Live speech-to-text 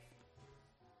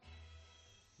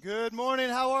Good morning.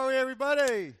 How are we,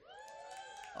 everybody?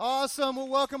 Awesome. Well,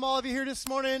 welcome all of you here this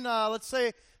morning. Let's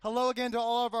say hello again to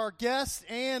all of our guests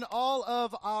and all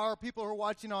of our people who are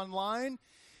watching online,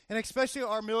 and especially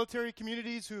our military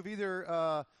communities who have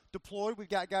either deployed. We've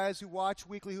got guys who watch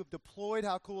weekly who have deployed.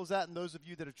 How cool is that? And those of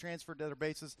you that have transferred to other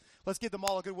bases. Let's give them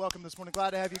all a good welcome this morning.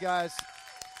 Glad to have you guys.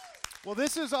 Well,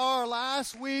 this is our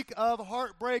last week of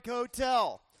Heartbreak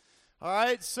Hotel. All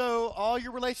right, so all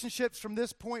your relationships from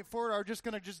this point forward are just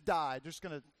going to die. Just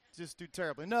going to do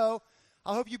terribly. No,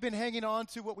 I hope you've been hanging on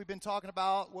to what we've been talking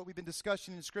about, what we've been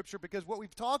discussing in Scripture, because what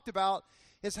we've talked about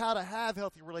is how to have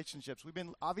healthy relationships. We've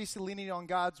been obviously leaning on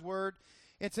God's Word,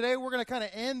 and today we're going to kind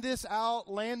of end this out,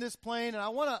 land this plane, and I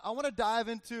want to dive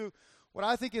into what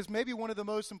I think is maybe one of the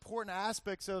most important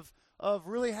aspects of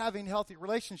really having healthy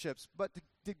relationships. But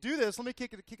to do this, let me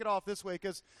kick it off this way,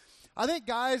 because I think,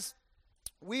 guys,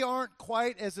 we aren't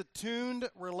quite as attuned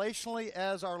relationally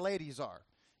as our ladies are.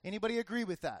 Anybody agree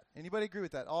with that? Anybody agree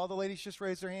with that? All the ladies just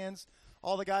raised their hands.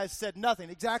 All the guys said nothing.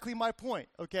 Exactly my point,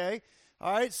 okay?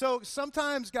 All right, so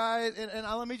sometimes, guys, and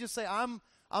let me just say, I'm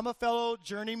a fellow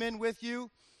journeyman with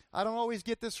you. I don't always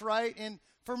get this right. And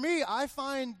for me, I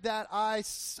find that I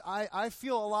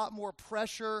feel a lot more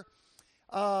pressure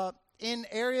in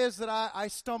areas that I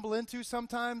stumble into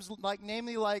sometimes,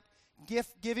 namely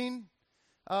gift giving.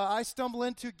 I stumble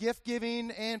into gift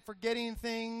giving and forgetting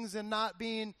things and not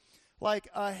being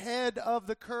ahead of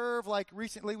the curve. Like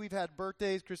recently we've had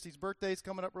birthdays. Christy's birthday's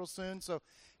coming up real soon. So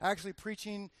actually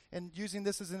preaching and using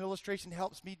this as an illustration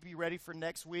helps me be ready for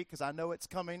next week because I know it's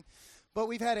coming. But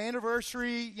we've had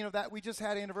anniversary, that we just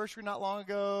had anniversary not long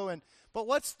ago. But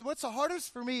what's the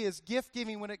hardest for me is gift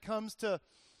giving when it comes to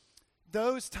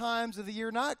those times of the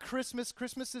year. Not Christmas.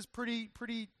 Christmas is pretty,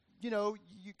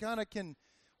 you kind of can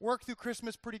work through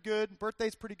Christmas pretty good.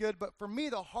 Birthday's pretty good. But for me,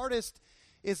 the hardest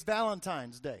is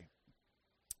Valentine's Day.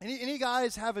 Any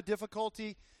guys have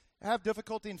difficulty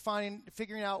in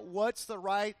figuring out what's the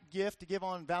right gift to give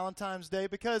on Valentine's Day?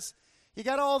 Because you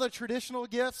got all the traditional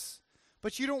gifts,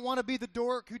 but you don't want to be the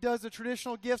dork who does the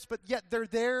traditional gifts, but yet they're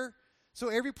there. So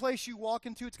every place you walk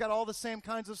into, it's got all the same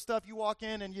kinds of stuff. You walk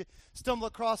in and you stumble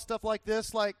across stuff like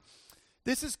this. Like,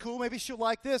 this is cool. Maybe she'll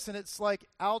like this. And it's like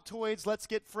Altoids Let's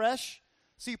Get Fresh.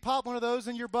 So you pop one of those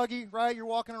in your buggy, right? You're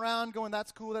walking around going,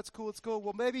 that's cool, that's cool, it's cool.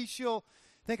 Well, maybe she'll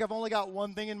think I've only got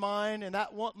one thing in mind, and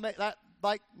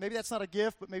maybe that's not a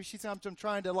gift, but maybe she thinks I'm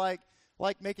trying to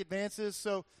make advances.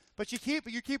 So, but you keep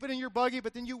it in your buggy,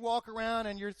 but then you walk around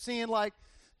and you're seeing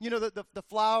the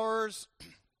flowers,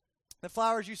 the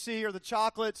flowers you see, or the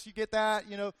chocolates. You get that,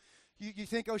 you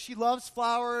think, oh, she loves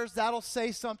flowers. That'll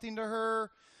say something to her.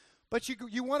 But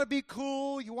you want to be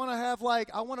cool. You want to have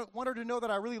I want her to know that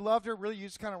I really loved her. Really, you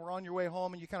just kind of were on your way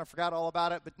home and you kind of forgot all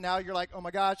about it. But now you're like, oh my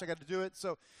gosh, I got to do it.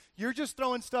 So you're just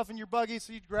throwing stuff in your buggy.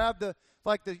 So you grab the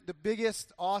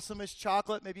biggest, awesomest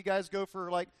chocolate. Maybe you guys go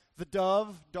for the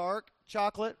Dove dark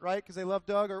chocolate, right? Because they love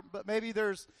Doug. But maybe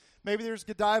there's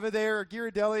Godiva there or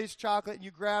Ghirardelli's chocolate, and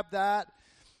you grab that.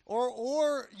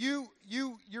 Or you've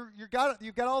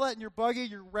got all that in your buggy.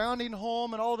 You're rounding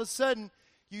home, and all of a sudden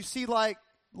you see like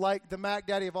the Mac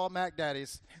Daddy of all Mac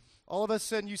Daddies. All of a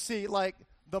sudden you see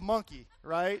the monkey,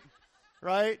 right?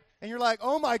 Right? And you're like,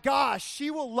 oh my gosh,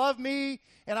 she will love me,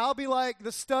 and I'll be like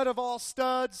the stud of all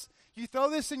studs. You throw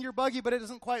this in your buggy, but it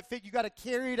doesn't quite fit. You got to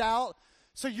carry it out.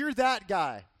 So you're that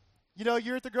guy.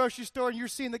 You're at the grocery store, and you're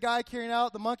seeing the guy carrying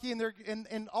out the monkey,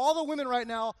 and all the women right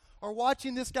now are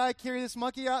watching this guy carry this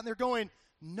monkey out, and they're going,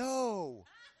 no,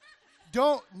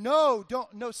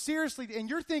 seriously. And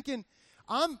you're thinking,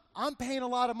 I'm paying a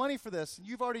lot of money for this. And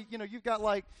you've already, you've got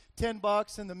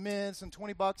 $10 in the mints and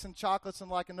 $20 in chocolates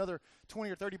and another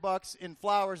 $20 or $30 in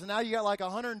flowers. And now you got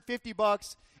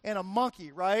 $150 and a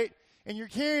monkey, right? And you're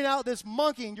carrying out this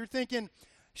monkey and you're thinking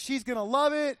she's going to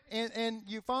love it. And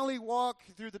you finally walk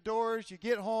through the doors, you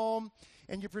get home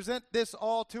and you present this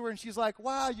all to her. And she's like,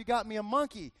 wow, you got me a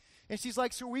monkey. And she's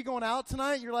like, so are we going out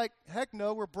tonight? And you're like, heck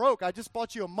no, we're broke. I just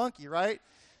bought you a monkey, right?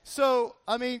 So,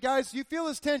 guys, you feel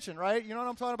this tension, right? You know what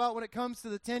I'm talking about when it comes to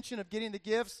the tension of getting the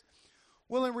gifts?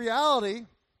 Well, in reality,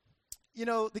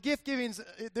 the gift giving,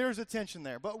 there's a tension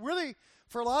there. But really,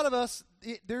 for a lot of us,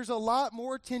 there's a lot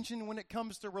more tension when it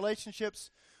comes to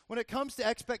relationships, when it comes to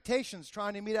expectations,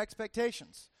 trying to meet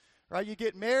expectations, right? You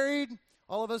get married,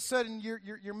 all of a sudden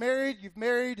you're married, you've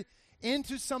married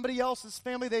into somebody else's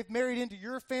family, they've married into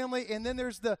your family, and then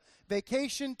there's the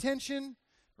vacation tension,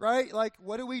 right?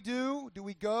 What do we do? Do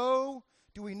we go?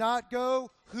 Do we not go?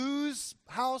 Whose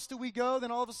house do we go? Then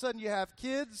all of a sudden you have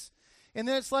kids. And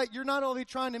then it's you're not only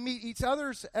trying to meet each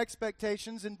other's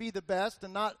expectations and be the best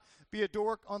and not be a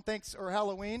dork on Thanksgiving or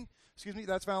Halloween.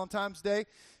 That's Valentine's Day.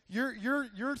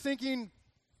 You're thinking,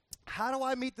 how do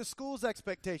I meet the school's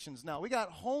expectations now? We got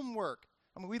homework.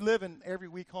 I mean, we live in every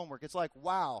week homework. It's like,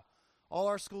 wow, all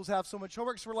our schools have so much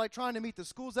homework. So we're like trying to meet the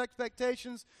school's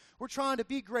expectations. We're trying to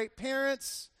be great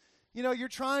parents. You know, you're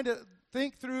trying to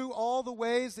think through all the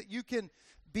ways that you can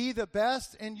be the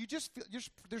best, and you just feel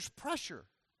there's pressure,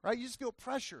 right? You just feel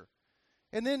pressure.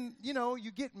 And then, you know,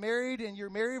 you get married, and you're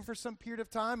married for some period of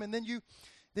time, and then you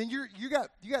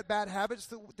got bad habits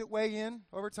that weigh in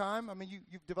over time. I mean,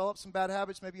 you've developed some bad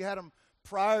habits. Maybe you had them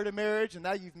prior to marriage, and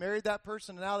now you've married that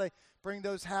person, and now they bring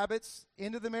those habits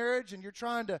into the marriage, and you're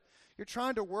trying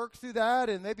to work through that,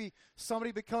 and maybe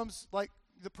somebody becomes like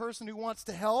the person who wants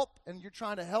to help, and you're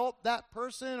trying to help that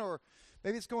person, or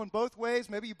maybe it's going both ways.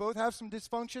 Maybe you both have some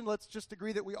dysfunction. Let's just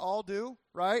agree that we all do,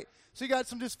 right? So you got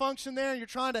some dysfunction there, and you're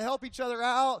trying to help each other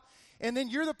out. And then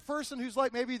you're the person who's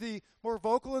like maybe the more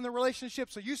vocal in the relationship.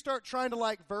 So you start trying to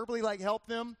like verbally like help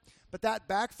them, but that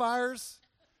backfires,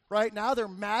 right? Now they're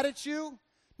mad at you.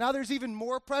 Now there's even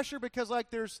more pressure because like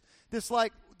there's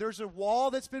a wall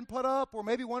that's been put up, or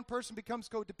maybe one person becomes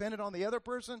codependent on the other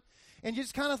person. And you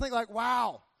just kind of think like,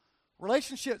 wow,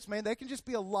 relationships, man, they can just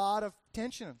be a lot of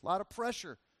tension, a lot of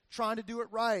pressure, trying to do it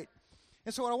right.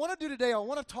 And so what I want to do today, I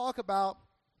want to talk about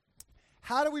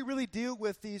how do we really deal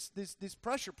with these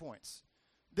pressure points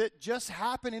that just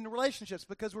happen in relationships,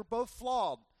 because we're both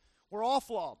flawed. We're all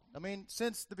flawed. I mean,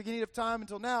 since the beginning of time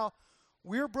until now,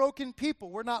 we're broken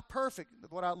people. We're not perfect.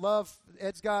 What I love,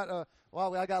 Ed's got,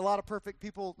 I got a lot of perfect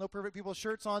people, no perfect people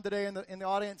shirts on today in the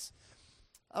audience.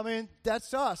 I mean,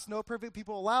 that's us. No perfect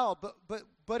people allowed.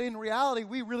 But in reality,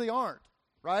 we really aren't,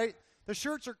 right? The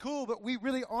shirts are cool, but we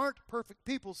really aren't perfect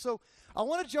people. So I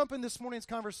want to jump in this morning's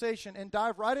conversation and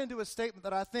dive right into a statement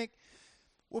that I think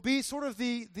will be sort of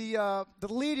the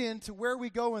lead-in to where we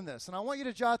go in this. And I want you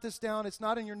to jot this down. It's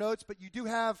not in your notes, but you do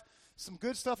have some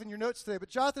good stuff in your notes today. But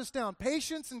jot this down.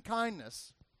 Patience and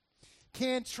kindness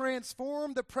can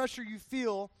transform the pressure you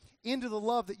feel into the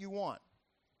love that you want.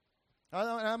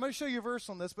 I'm going to show you a verse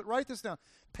on this, but write this down.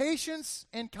 Patience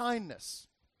and kindness.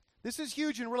 This is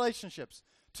huge in relationships.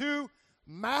 Two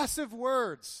massive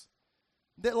words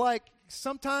that like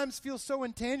sometimes feel so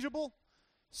intangible,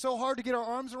 so hard to get our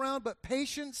arms around, but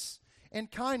patience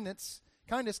and kindness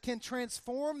can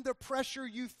transform the pressure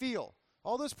you feel.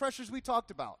 All those pressures we talked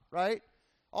about, right?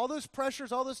 All those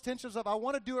pressures, all those tensions of I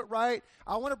want to do it right,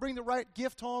 I want to bring the right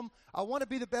gift home, I want to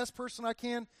be the best person I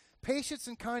can. Patience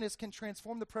and kindness can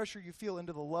transform the pressure you feel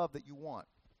into the love that you want.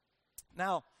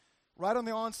 Now, right on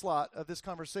the onslaught of this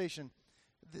conversation,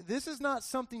 this is not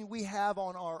something we have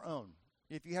on our own,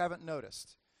 if you haven't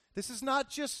noticed. This is not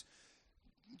just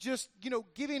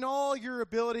giving all your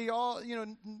ability,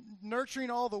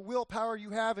 nurturing all the willpower you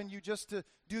have in you just to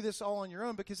do this all on your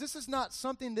own, because this is not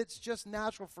something that's just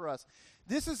natural for us.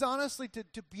 This is honestly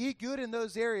to be good in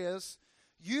those areas,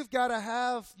 you've got to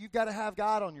have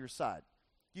God on your side.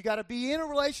 You got to be in a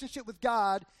relationship with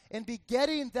God and be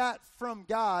getting that from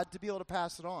God to be able to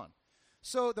pass it on.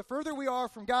 So the further we are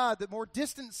from God, the more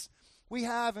distance we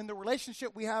have in the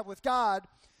relationship we have with God,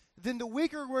 then the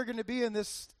weaker we're going to be in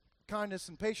this kindness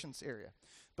and patience area.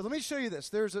 But let me show you this.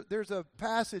 There's a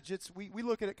passage. We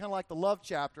look at it kind of like the love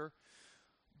chapter,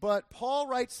 but Paul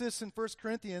writes this in 1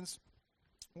 Corinthians,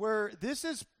 where this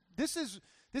is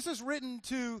written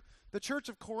to the church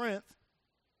of Corinth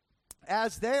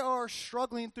as they are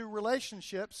struggling through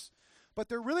relationships, but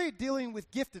they're really dealing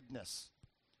with giftedness.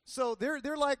 So they're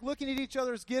like looking at each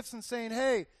other's gifts and saying,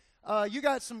 "Hey,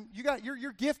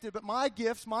 you're gifted, but my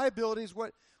gifts, my abilities,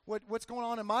 what's going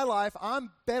on in my life,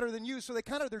 I'm better than you." So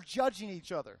they're judging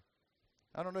each other.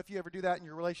 I don't know if you ever do that in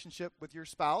your relationship with your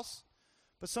spouse,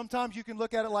 but sometimes you can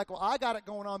look at it like, "Well, I got it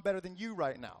going on better than you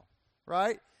right now,"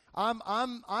 right? I'm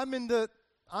in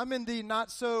the not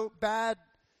so bad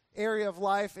area of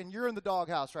life, and you're in the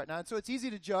doghouse right now, and so it's easy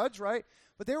to judge, right?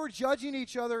 But they were judging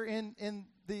each other in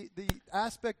the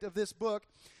aspect of this book,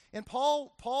 and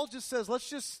Paul just says, let's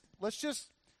just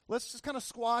kind of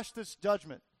squash this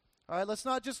judgment. All right, let's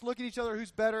not just look at each other,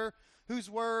 who's better, who's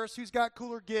worse, who's got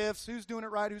cooler gifts, who's doing it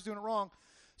right, who's doing it wrong.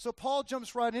 So Paul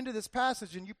jumps right into this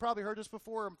passage, and you probably heard this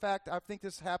before. In fact, I think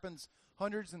this happens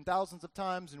hundreds and thousands of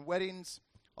times in weddings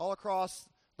all across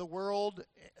the world,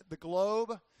 the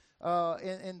globe.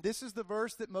 And this is the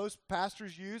verse that most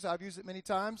pastors use. I've used it many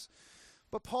times.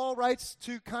 But Paul writes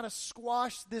to kind of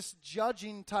squash this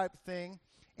judging type thing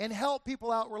and help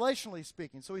people out relationally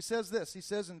speaking. So he says this. He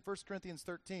says in 1 Corinthians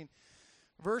 13,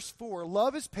 verse 4,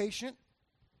 "Love is patient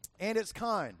and it's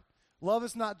kind. Love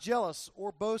is not jealous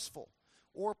or boastful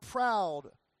or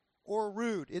proud or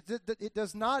rude. It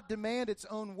does not demand its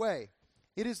own way.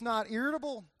 It is not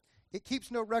irritable It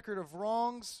keeps no record of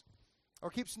wrongs,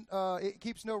 or it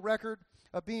keeps no record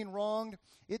of being wronged.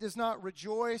 It does not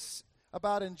rejoice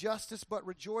about injustice, but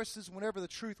rejoices whenever the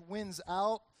truth wins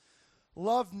out.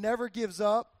 Love never gives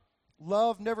up.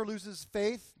 Love never loses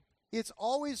faith. It's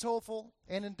always hopeful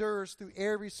and endures through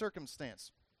every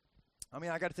circumstance. I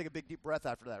mean, I got to take a big deep breath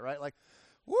after that, right? Like,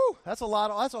 whoo, that's a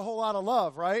whole lot of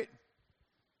love, right?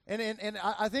 And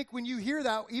I think when you hear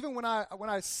that, even when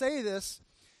I say this,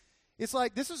 it's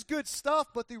like, this is good stuff,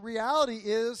 but the reality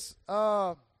is,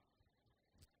 love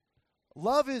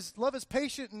is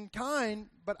patient and kind,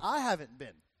 but I haven't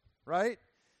been, right?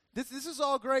 This is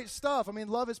all great stuff. I mean,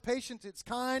 love is patient, it's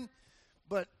kind,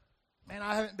 but man,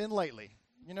 I haven't been lately.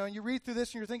 You know, and you read through this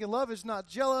and you're thinking, love is not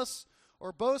jealous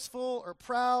or boastful or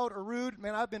proud or rude.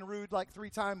 Man, I've been rude like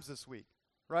 3 times this week,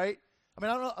 right? I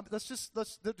mean, I don't know.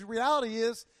 The reality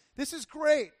is, this is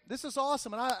great. This is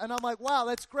awesome. And I'm like, wow,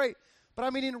 that's great. But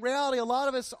I mean, in reality, a lot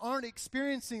of us aren't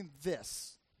experiencing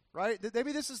this, right?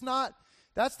 Maybe this is not,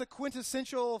 that's the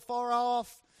quintessential far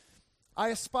off, I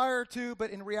aspire to, but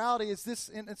in reality, is this,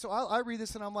 and so I read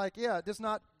this and I'm like, yeah, it does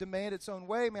not demand its own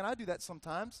way. Man, I do that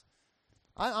sometimes.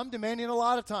 I'm demanding a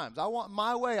lot of times. I want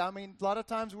my way. I mean, a lot of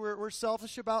times we're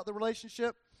selfish about the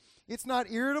relationship. It's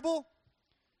not irritable.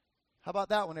 How about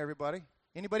that one, everybody?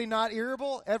 Anybody not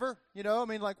irritable ever? You know, I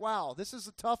mean, like, wow, this is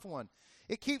a tough one.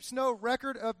 It keeps no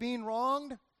record of being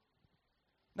wronged.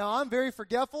 Now, I'm very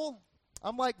forgetful.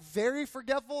 I'm like very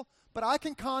forgetful, but I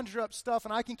can conjure up stuff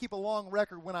and I can keep a long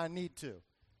record when I need to.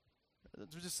 I'm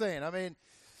just saying. I mean,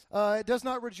 it does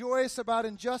not rejoice about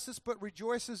injustice, but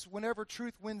rejoices whenever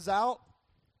truth wins out.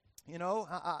 You know,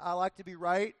 I like to be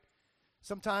right.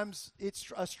 Sometimes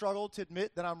it's a struggle to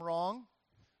admit that I'm wrong.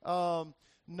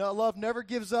 No, love never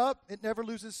gives up. It never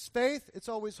loses faith. It's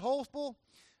always hopeful.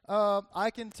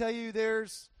 I can tell you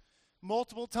there's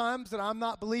multiple times that I'm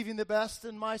not believing the best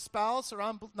in my spouse, or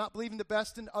I'm not believing the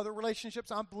best in other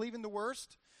relationships. I'm believing the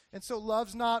worst. And so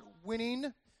love's not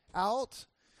winning out.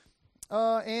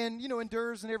 And, you know,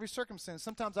 endures in every circumstance.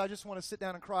 Sometimes I just want to sit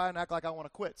down and cry and act like I want to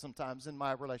quit sometimes in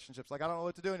my relationships. Like, I don't know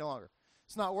what to do any longer.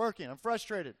 It's not working. I'm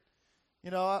frustrated.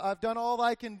 You know, I've done all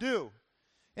I can do.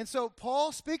 And so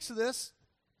Paul speaks to this,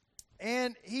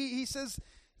 and he says,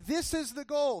 this is the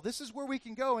goal. This is where we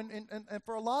can go. And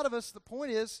for a lot of us, the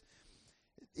point is,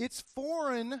 it's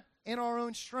foreign in our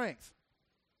own strength.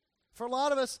 For a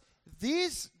lot of us,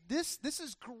 this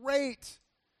is great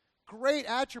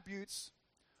attributes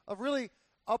of really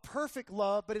a perfect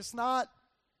love, but it's not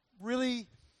really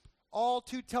all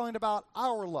too telling about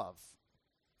our love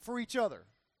for each other,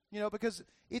 you know, because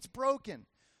it's broken.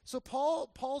 So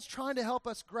Paul's trying to help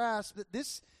us grasp that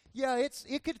this, yeah,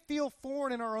 it could feel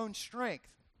foreign in our own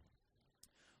strength,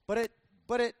 but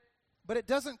it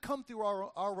doesn't come through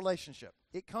our relationship.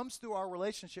 It comes through our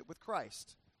relationship with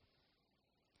Christ.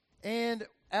 And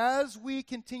as we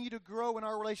continue to grow in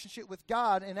our relationship with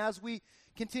God, and as we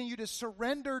continue to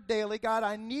surrender daily, God,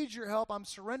 I need your help. I'm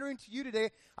surrendering to you today.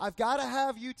 I've got to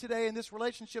have you today in this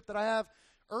relationship that I have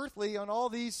earthly on all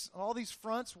these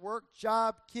fronts, work,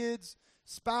 job, kids,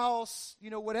 spouse, you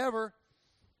know, whatever.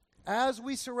 As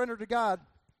we surrender to God,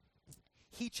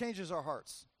 he changes our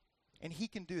hearts, and he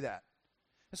can do that.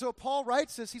 And so Paul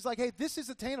writes this. He's like, hey, this is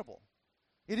attainable.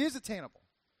 It is attainable.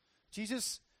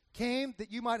 Jesus came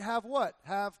that you might have what?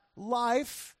 Have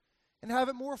life and have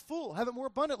it more full, have it more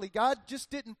abundantly. God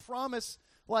just didn't promise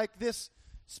like this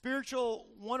spiritual,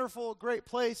 wonderful, great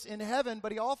place in heaven,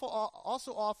 but he also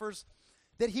offers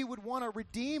that he would want to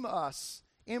redeem us,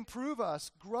 improve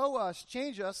us, grow us,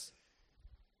 change us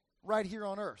right here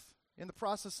on earth in the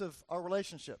process of our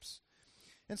relationships.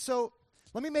 And so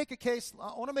let me make a case.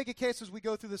 I want to make a case as we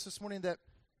go through this morning that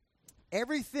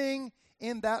everything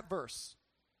in that verse,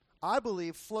 I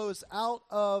believe, flows out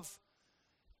of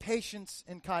patience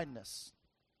and kindness.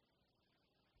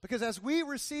 Because as we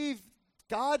receive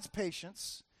God's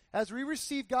patience, as we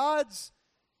receive God's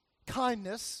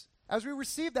kindness, as we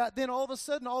receive that, then all of a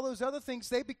sudden all those other things,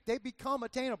 they become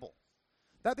attainable.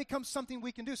 That becomes something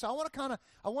we can do. So I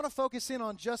want to focus in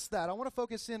on just that. I want to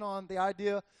focus in on the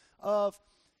idea of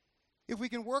if we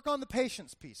can work on the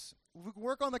patience piece, if we can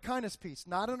work on the kindness piece,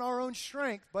 not in our own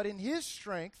strength, but in his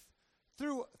strength,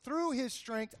 through his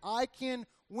strength, I can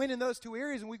win in those 2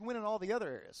 areas, and we can win in all the other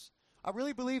areas. I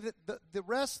really believe that the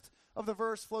rest of the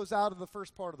verse flows out of the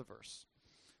first part of the verse.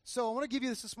 So I want to give you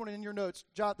this morning in your notes.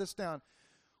 Jot this down.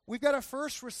 We've got to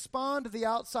first respond to the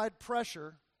outside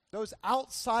pressure, those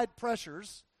outside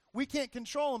pressures. We can't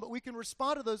control them, but we can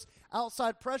respond to those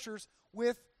outside pressures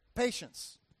with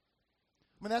patience.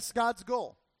 I mean, that's God's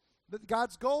goal. But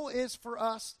God's goal is for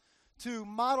us to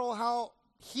model how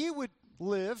he would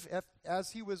live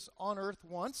as he was on earth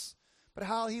once, but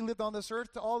how he lived on this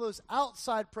earth, to all those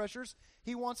outside pressures.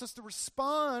 He wants us to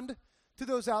respond to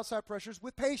those outside pressures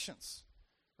with patience,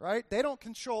 right? They don't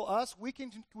control us. We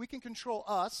can control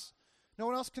us. No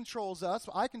one else controls us.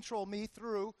 I control me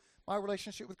through my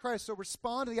relationship with Christ. So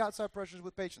respond to the outside pressures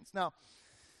with patience. Now,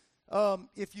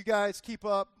 if you guys keep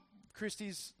up,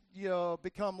 Christy's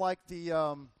become like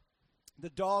the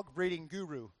dog breeding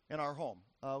guru in our home.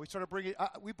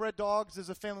 We bred dogs as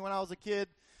a family when I was a kid.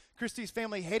 Christy's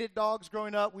family hated dogs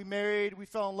growing up. We married. We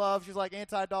fell in love. She was like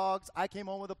anti-dogs. I came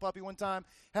home with a puppy one time,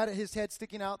 had his head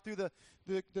sticking out through the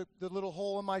little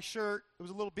hole in my shirt. It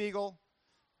was a little beagle,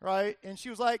 right? And she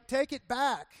was like, take it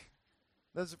back.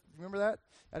 Remember that?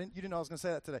 You didn't know I was going to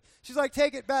say that today. She's like,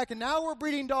 take it back. And now we're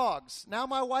breeding dogs. Now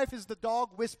my wife is the dog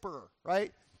whisperer,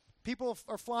 right? People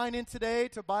are flying in today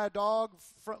to buy a dog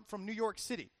from New York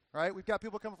City, right? We've got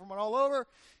people coming from all over.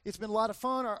 It's been a lot of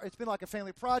fun. It's been like a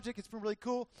family project. It's been really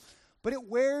cool. But it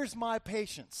wears my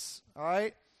patience, all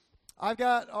right? I've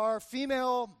got our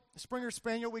female Springer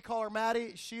Spaniel. We call her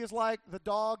Maddie. She is like the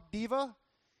dog diva.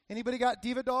 Anybody got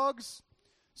diva dogs?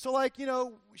 So,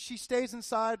 she stays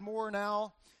inside more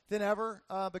now than ever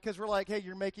because we're like, hey,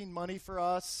 you're making money for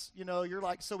us. You're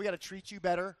like, so we got to treat you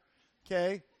better,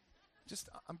 okay?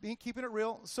 I'm keeping it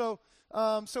real. So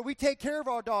we take care of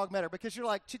our dog better because you're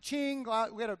like, cha-ching, we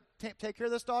got to take care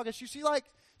of this dog. And she's like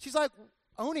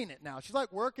owning it now. She's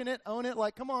like working it, own it,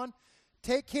 like, come on,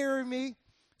 take care of me.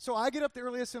 So I get up the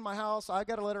earliest in my house. I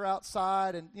got to let her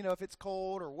outside. And, if it's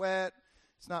cold or wet,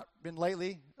 it's not been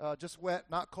lately, just wet,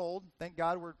 not cold. Thank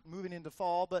God we're moving into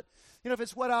fall. But, if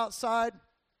it's wet outside,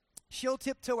 she'll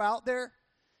tiptoe out there.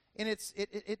 And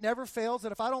it never fails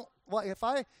that if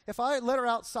I let her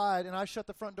outside and I shut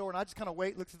the front door and I just kind of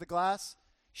wait, look through the glass,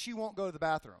 she won't go to the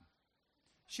bathroom.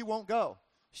 She won't go.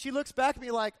 She looks back at me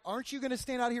like, aren't you going to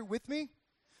stand out here with me?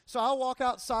 So I'll walk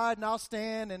outside and I'll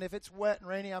stand, and if it's wet and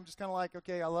rainy, I'm just kind of like,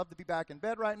 okay, I love to be back in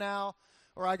bed right now,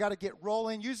 or I got to get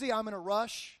rolling. Usually I'm in a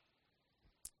rush.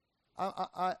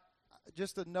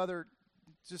 Just a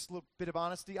little bit of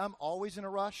honesty. I'm always in a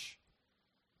rush.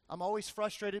 I'm always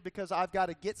frustrated because I've got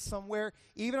to get somewhere.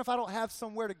 Even if I don't have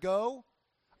somewhere to go,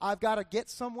 I've got to get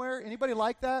somewhere. Anybody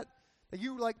like that?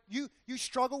 You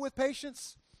struggle with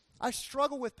patience? I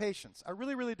struggle with patience. I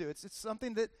really, really do. It's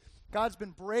something that God's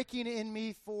been breaking in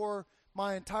me for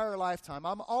my entire lifetime.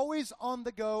 I'm always on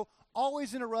the go,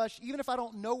 always in a rush. Even if I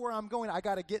don't know where I'm going, I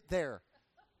got to get there.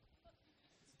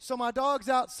 So my dog's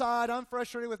outside. I'm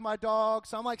frustrated with my dog,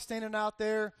 so I'm like standing out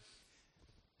there.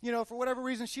 For whatever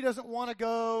reason, she doesn't want to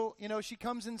go. She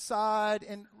comes inside.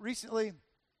 And recently,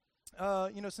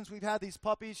 since we've had these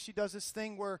puppies, she does this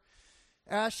thing where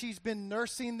as she's been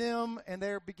nursing them and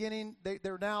they're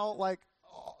now like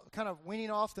kind of weaning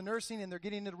off the nursing and they're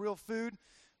getting into real food.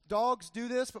 Dogs do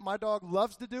this, but my dog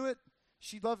loves to do it.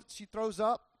 She throws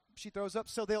up.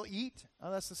 So they'll eat.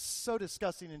 Oh, that's so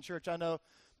disgusting in church, I know.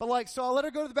 But so I'll let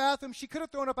her go to the bathroom. She could have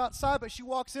thrown up outside, but she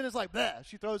walks in and is like, bleh,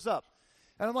 she throws up.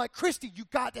 And I'm like, Christy, you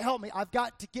got to help me. I've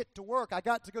got to get to work. I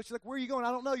got to go. She's like, where are you going?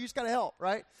 I don't know. You just got to help,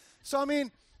 right? So,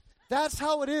 that's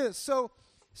how it is. So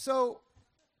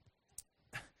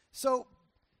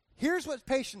here's what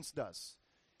patience does.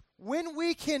 When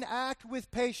we can act with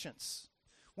patience,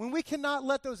 when we cannot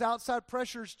let those outside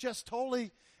pressures just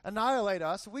totally annihilate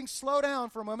us, if we can slow down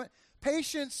for a moment,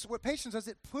 what patience does,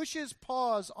 it pushes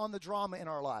pause on the drama in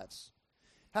our lives.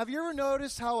 Have you ever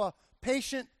noticed how a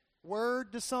patient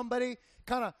word to somebody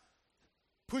kind of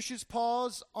pushes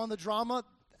pause on the drama?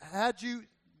 Had you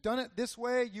done it this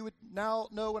way, you would now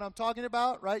know what I'm talking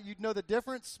about, right? You'd know the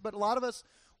difference. But a lot of us,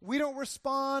 we don't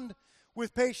respond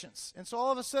with patience. And so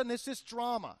all of a sudden, it's just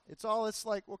drama. It's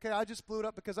like, okay, I just blew it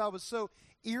up because I was so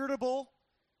irritable,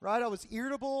 right? I was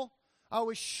irritable. I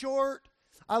was short.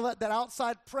 I let that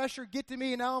outside pressure get to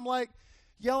me, and now I'm like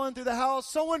yelling through the house,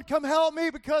 someone come help me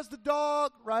because the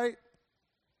dog, right?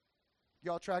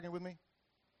 Y'all tracking with me?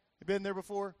 You been there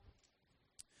before?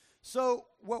 So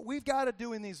what we've got to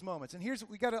do in these moments, and here's what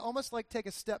we got to almost like take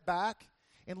a step back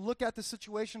and look at the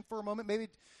situation for a moment, maybe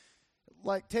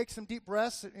like take some deep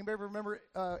breaths. Anybody remember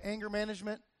anger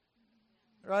management,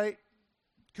 right?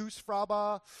 Kus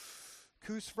Fraba.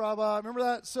 Remember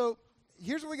that? So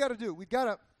here's what we got to do.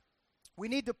 We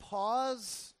need to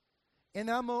pause in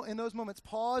those moments.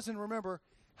 Pause and remember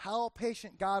how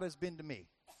patient God has been to me.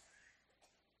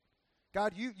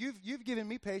 God, you've given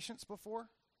me patience before.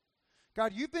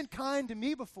 God, you've been kind to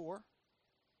me before.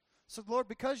 So, Lord,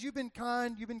 because you've been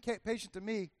kind, you've been patient to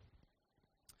me,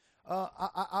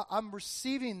 I'm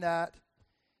receiving that.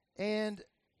 And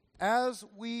as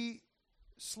we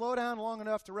slow down long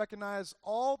enough to recognize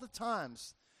all the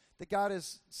times that God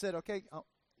has said, okay,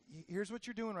 here's what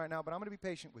you're doing right now, but I'm going to be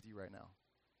patient with you right now.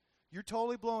 You're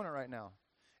totally blowing it right now.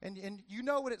 And you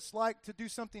know what it's like to do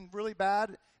something really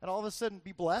bad and all of a sudden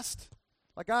be blessed?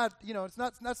 Like God,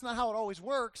 that's not how it always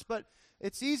works, but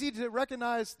it's easy to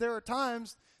recognize there are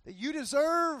times that you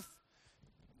deserve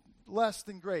less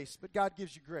than grace, but God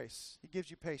gives you grace. He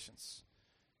gives you patience.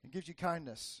 He gives you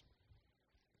kindness.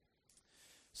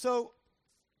 So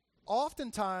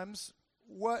oftentimes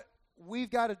what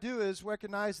we've got to do is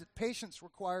recognize that patience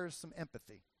requires some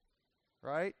empathy,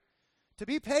 right? To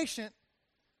be patient,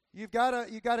 you've got to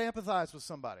empathize with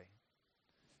somebody.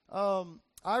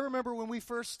 I remember when we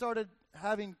first started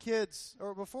having kids,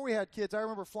 or before we had kids, I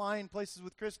remember flying places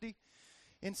with Christy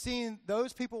and seeing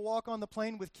those people walk on the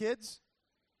plane with kids.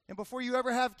 And before you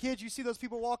ever have kids, you see those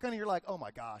people walk on and you're like, oh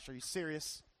my gosh, are you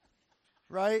serious?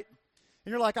 Right?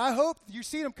 And you're like, I hope you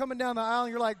see them coming down the aisle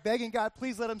and you're like begging God,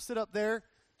 please let them sit up there.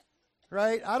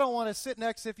 Right? I don't want to sit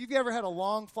next to, if you've ever had a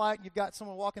long flight and you've got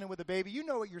someone walking in with a baby, you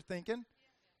know what you're thinking.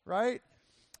 Right?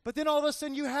 But then all of a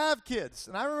sudden you have kids.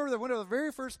 And I remember that one of the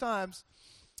very first times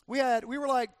we were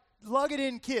like lugging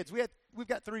in kids. We've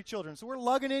got 3 children. So we're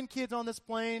lugging in kids on this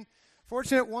plane.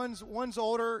 Fortunate one's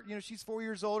older, she's 4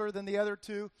 years older than the other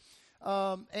 2.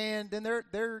 And then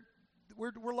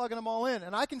we're lugging them all in.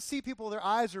 And I can see people, their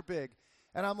eyes are big.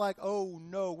 And I'm like, oh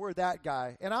no, we're that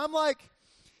guy. And I'm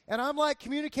like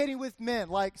communicating with men,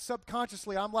 like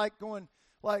subconsciously. I'm like going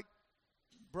like,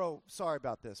 bro, sorry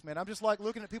about this, man. I'm just like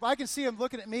looking at people. I can see them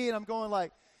looking at me and I'm going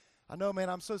like, I know, man,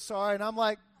 I'm so sorry. And I'm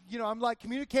like, I'm like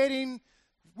communicating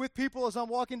with people as I'm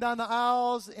walking down the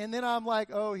aisles, and then I'm like,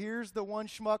 oh, here's the one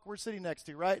schmuck we're sitting next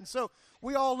to, right? And so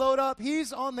we all load up.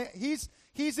 He's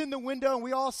in the window, and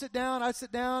we all sit down. I sit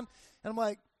down, and I'm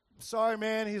like, sorry,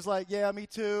 man. He's like, yeah, me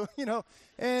too,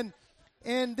 And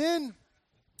then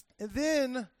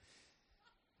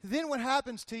what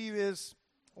happens to you is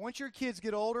once your kids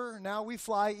get older, now we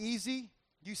fly easy.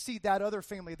 You see that other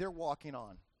family they're walking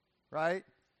on, right?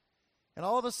 And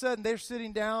all of a sudden they're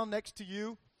sitting down next to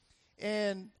you.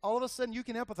 And all of a sudden, you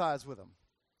can empathize with them,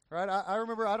 right? I don't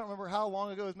remember how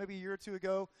long ago, it was maybe a year or 2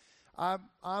 ago.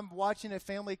 I'm watching a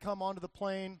family come onto the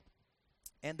plane,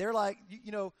 and they're like,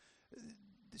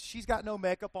 she's got no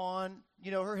makeup on.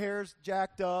 Her hair's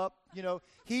jacked up.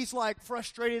 He's like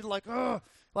frustrated, like, ugh.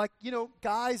 Like,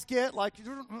 guys get, like,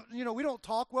 we don't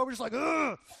talk well. We're just like,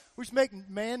 ugh. We just make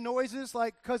man noises,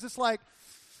 like, because it's like,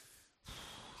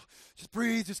 just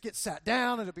breathe, just get sat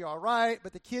down, and it'll be all right.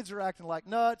 But the kids are acting like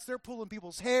nuts. They're pulling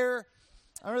people's hair.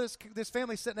 I remember this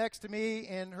family sitting next to me,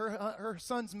 and her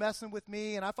son's messing with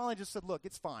me. And I finally just said, look,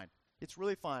 it's fine. It's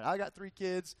really fine. I got 3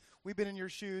 kids. We've been in your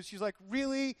shoes. She's like,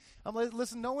 really? I'm like,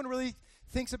 listen, no one really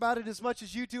thinks about it as much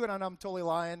as you do. And I'm totally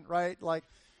lying, right? Like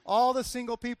all the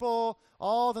single people,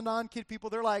 all the non-kid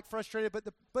people, they're like frustrated.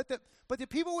 But the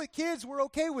people with kids, we're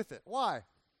okay with it. Why?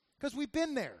 Because we've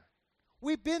been there.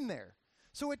 We've been there.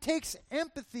 So it takes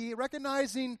empathy,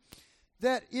 recognizing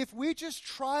that if we just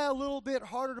try a little bit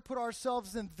harder to put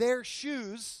ourselves in their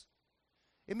shoes,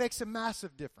 it makes a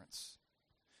massive difference.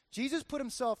 Jesus put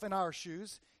himself in our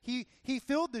shoes. He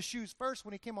filled the shoes first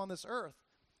when he came on this earth.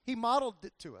 He modeled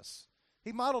it to us.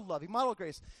 He modeled love. He modeled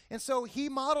grace. And so he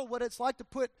modeled what it's like to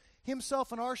put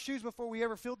himself in our shoes before we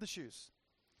ever filled the shoes.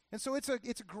 And so it's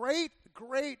a great,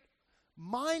 great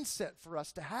mindset for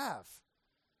us to have.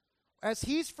 As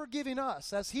he's forgiving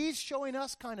us, as he's showing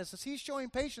us kindness, as he's showing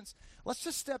patience, let's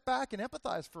just step back and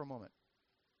empathize for a moment.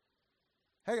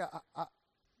 Hey,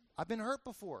 I've been hurt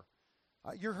before.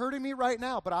 You're hurting me right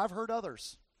now, but I've hurt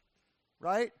others,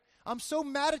 right? I'm so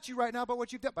mad at you right now about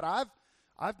what you've done, but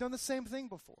I've done the same thing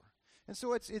before. And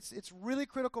so it's really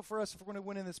critical for us if we're going to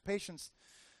win in this patience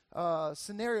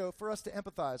scenario for us to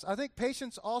empathize. I think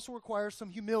patience also requires some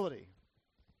humility,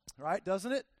 right?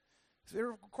 Doesn't it? It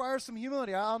requires some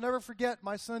humility. I'll never forget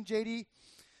my son JD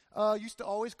used to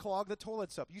always clog the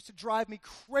toilets up. It used to drive me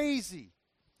crazy.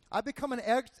 I've become an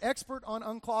expert on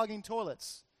unclogging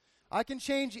toilets. I can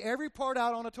change every part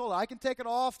out on a toilet. I can take it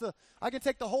off. I can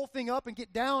take the whole thing up and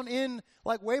get down in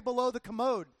like way below the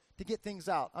commode to get things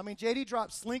out. I mean, JD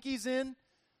dropped Slinkies in.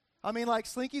 I mean, like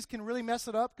Slinkies can really mess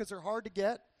it up because they're hard to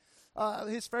get.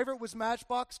 His favorite was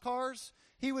Matchbox cars.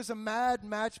 He was a mad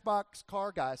Matchbox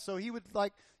car guy. So he would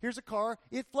like, here's a car.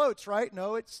 It floats, right?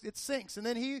 No, it sinks. And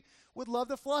then he would love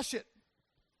to flush it,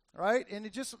 right? And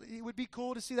it would be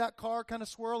cool to see that car kind of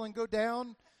swirl and go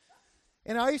down.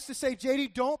 And I used to say,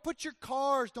 JD, don't put your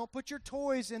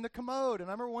toys in the commode. And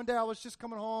I remember one day I was just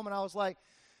coming home and I was like,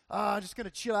 I'm just going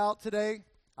to chill out today.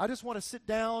 I just want to sit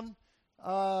down.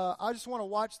 I just want to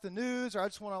watch the news, or I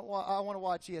want to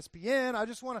watch ESPN. I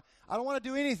don't want to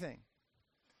do anything.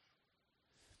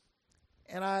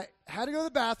 And I had to go to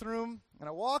the bathroom. And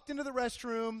I walked into the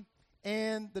restroom,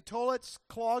 and the toilet's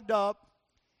clogged up,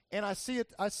 and I see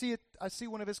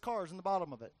one of his cars in the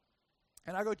bottom of it.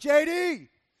 And I go, JD!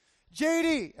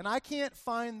 And I can't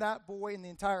find that boy in the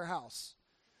entire house.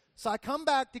 So I come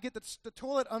back to get the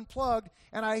toilet unplugged,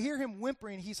 and I hear him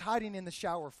whimpering. He's hiding in the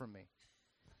shower from me.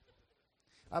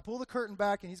 I pull the curtain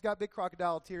back, and he's got big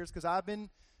crocodile tears because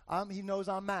he knows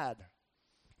I'm mad.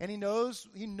 And he knows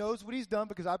what he's done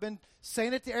because I've been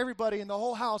saying it to everybody in the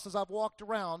whole house as I've walked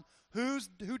around, who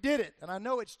did it? And I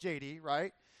know it's JD,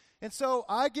 right? And so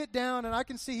I get down, and I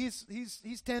can see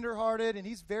he's tender-hearted, and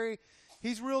he's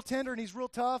real tender, and he's real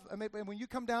tough. I mean, when you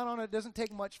come down on it doesn't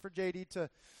take much for JD to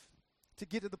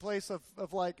get to the place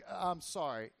of like, I'm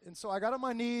sorry. And so I got on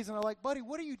my knees, and I'm like, buddy,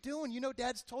 what are you doing? You know,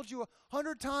 Dad's told you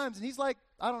 100 times. And he's like,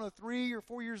 I don't know, 3 or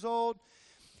 4 years old.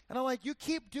 And I'm like, you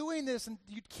keep doing this, and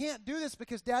you can't do this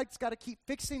because Dad's got to keep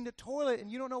fixing the toilet, and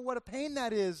you don't know what a pain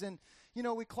that is. And, you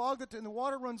know, we clogged it, and the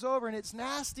water runs over, and it's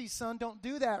nasty, son. Don't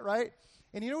do that, right?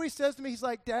 And you know what he says to me? He's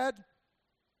like, Dad,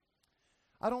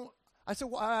 I asked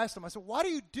him, why do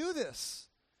you do this?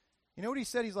 You know what he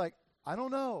said? He's like, I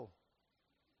don't know.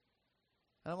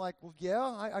 And I'm like, well, yeah,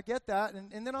 I get that.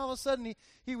 And then all of a sudden,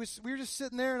 we were just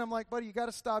sitting there, and I'm like, buddy, you got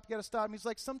to stop. And he's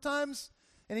like, sometimes,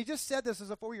 and he just said this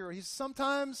as a 4-year-old,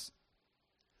 sometimes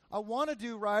I want to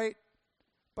do right,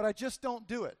 but I just don't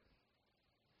do it.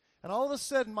 And all of a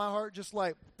sudden, my heart just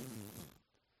like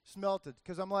just melted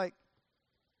because I'm like,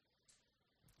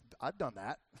 I've done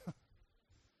that.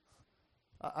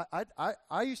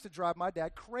 I used to drive my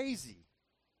dad crazy.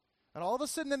 And all of a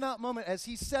sudden in that moment, as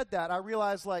he said that, I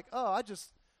realized like, I've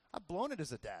blown it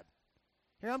as a dad.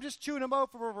 Here, I'm just chewing him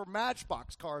up over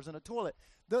Matchbox cars in a toilet.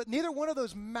 Neither one of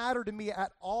those matter to me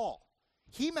at all.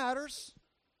 He matters.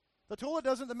 The toilet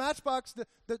doesn't. The Matchbox,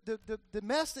 the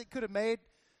mess it could have made.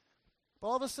 But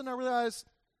all of a sudden I realized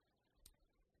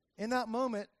in that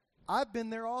moment, I've been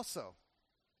there also.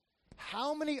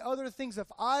 How many other things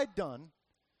have I done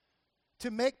to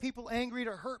make people angry,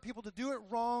 to hurt people, to do it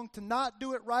wrong, to not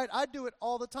do it right? I do it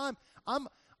all the time.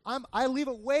 I leave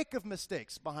a wake of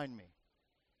mistakes behind me.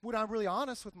 When I'm really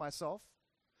honest with myself,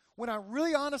 when I'm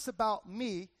really honest about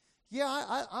me,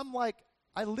 yeah, I'm like,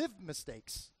 I live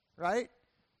mistakes, right?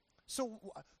 So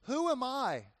who am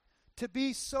I to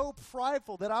be so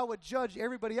prideful that I would judge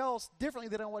everybody else differently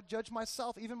than I would judge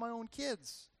myself, even my own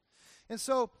kids? And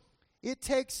so it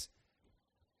takes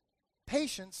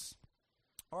patience.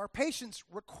 Our patience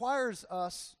requires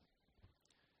us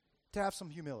to have some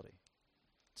humility.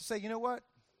 To say, you know what?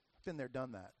 I've been there,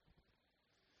 done that.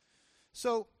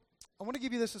 So I want to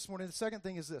give you this morning. The second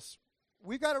thing is this.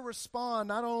 We've got to respond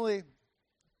not only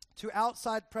to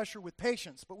outside pressure with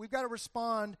patience, but we've got to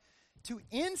respond to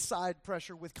inside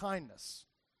pressure with kindness.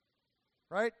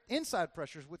 Right? Inside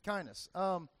pressures with kindness.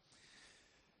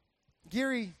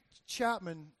 Gary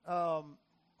Chapman,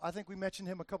 I think we mentioned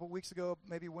him a couple weeks ago,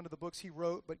 maybe one of the books he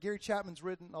wrote, but Gary Chapman's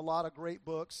written a lot of great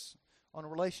books on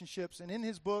relationships, and in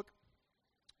his book,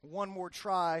 One More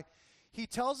Try, he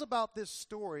tells about this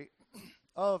story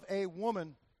of a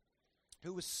woman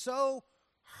who was so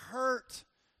hurt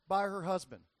by her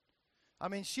husband. I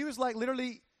mean, she was like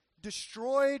literally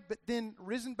destroyed, but then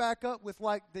risen back up with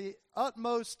like the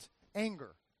utmost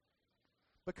anger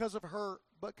because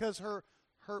her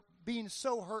being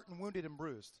so hurt and wounded and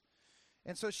bruised.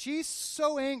 And so she's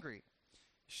so angry.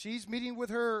 She's meeting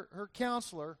with her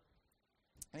counselor,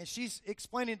 and she's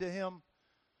explaining to him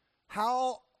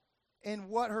how and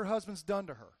what her husband's done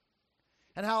to her,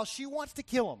 and how she wants to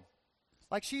kill him.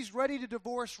 Like she's ready to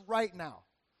divorce right now.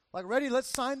 Like ready, let's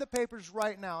sign the papers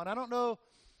right now. And I don't know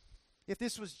if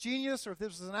this was genius or if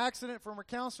this was an accident from her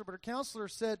counselor, but her counselor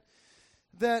said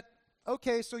that,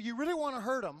 okay, so you really want to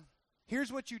hurt him,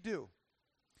 here's what you do.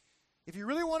 If you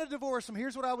really want to divorce him,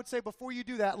 here's what I would say before you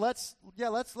do that. Let's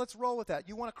roll with that.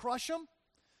 You want to crush him?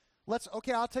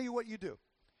 I'll tell you what you do.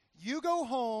 You go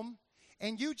home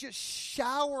and you just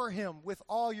shower him with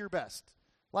all your best.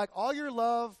 Like all your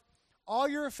love, all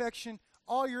your affection,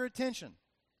 all your attention.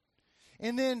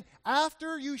 And then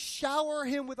after you shower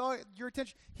him with all your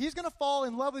attention, he's going to fall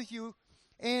in love with you.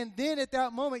 And then at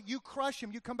that moment, you crush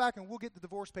him. You come back and we'll get the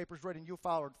divorce papers ready and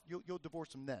you'll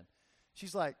divorce him then.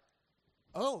 She's like,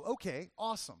 oh, okay,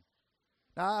 awesome.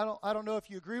 Now, I don't know if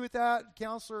you agree with that,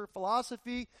 counselor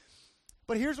philosophy,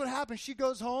 but here's what happens. She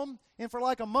goes home, and for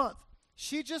like a month,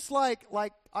 she just like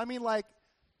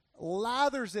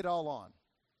lathers it all on.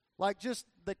 Like just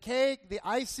the cake, the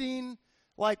icing,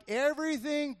 like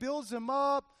everything builds him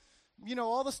up. You know,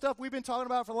 all the stuff we've been talking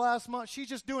about for the last month, she's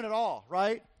just doing it all,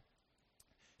 right?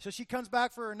 So she comes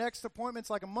back for her next appointment. It's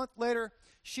like a month later.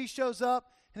 She shows up.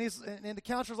 And the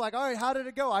counselor's like, all right, how did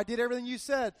it go? I did everything you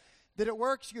said. Did it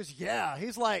work? She goes, yeah.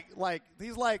 He's like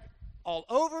all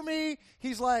over me.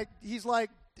 He's like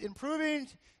improving.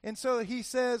 And so he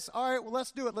says, all right, well,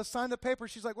 let's do it. Let's sign the paper.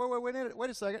 She's like, wait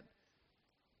a second.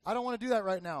 I don't want to do that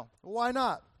right now. Why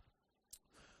not?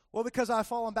 Well, because I've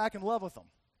fallen back in love with him.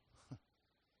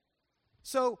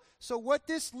 So what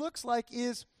this looks like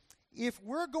is, if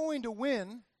we're going to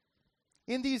win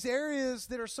in these areas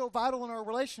that are so vital in our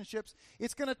relationships,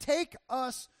 it's going to take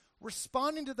us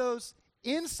responding to those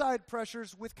inside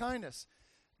pressures with kindness.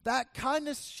 That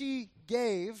kindness she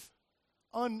gave,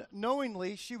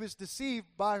 unknowingly, she was deceived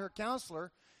by her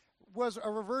counselor, was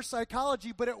a reverse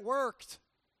psychology, but it worked.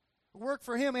 It worked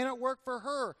for him and it worked for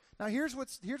her. Now here's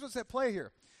what's at play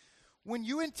here. When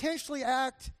you intentionally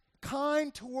act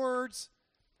kind towards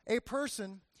a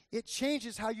person, it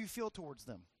changes how you feel towards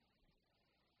them.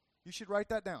 You should write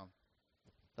that down.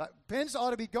 Pens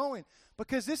ought to be going,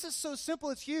 because this is so simple,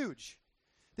 it's huge.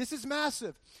 This is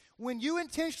massive. When you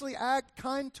intentionally act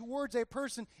kind towards a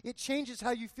person, it changes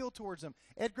how you feel towards them.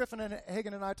 Ed Griffin and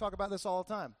Hagen and I talk about this all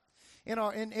the time.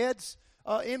 In Ed's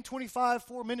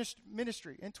M25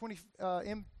 ministry,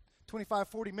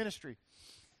 M2540 ministry.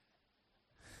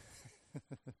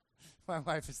 My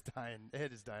wife is dying.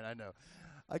 Ed is dying, I know.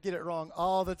 I get it wrong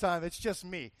all the time. It's just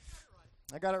me.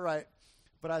 I got it right.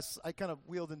 But I kind of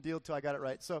wheeled and dealed till I got it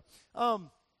right. So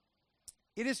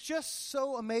it is just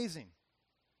so amazing.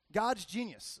 God's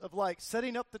genius of like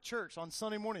setting up the church on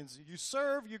Sunday mornings. You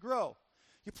serve, you grow.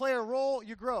 You play a role,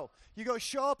 you grow. You go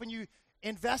show up and you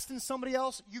invest in somebody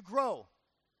else, you grow.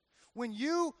 When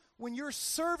you're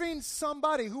serving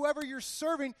somebody, whoever you're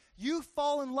serving, you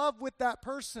fall in love with that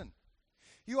person.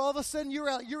 You all of a sudden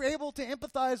you're able to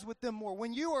empathize with them more.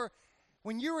 When you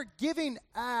are giving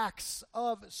acts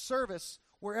of service,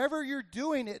 wherever you're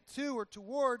doing it to or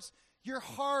towards, your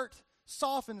heart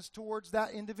softens towards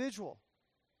that individual.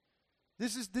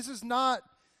 This is not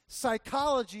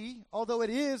psychology, although it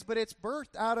is, but it's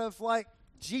birthed out of like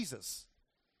Jesus,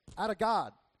 out of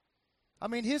God. I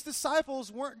mean, his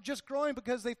disciples weren't just growing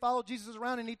because they followed Jesus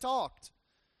around and he talked.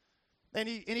 And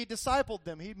he discipled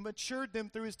them. He matured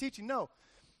them through his teaching. No,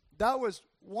 that was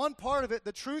one part of it.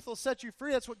 The truth will set you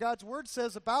free. That's what God's word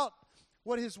says about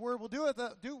what his word will do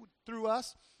through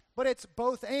us. But it's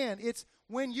both and. It's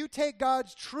when you take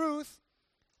God's truth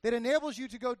that enables you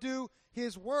to go do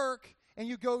his work, and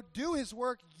you go do his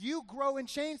work, you grow and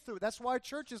change through it. That's why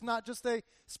church is not just a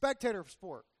spectator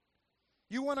sport.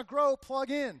 You want to grow,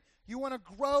 plug in. You want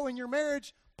to grow in your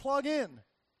marriage, plug in.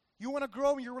 You want to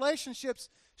grow in your relationships,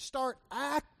 start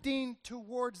acting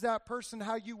towards that person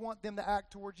how you want them to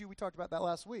act towards you. We talked about that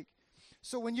last week.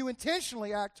 So when you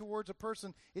intentionally act towards a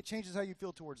person, it changes how you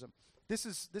feel towards them. This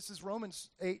is Romans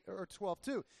 8 or 12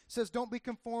 too. It says, don't be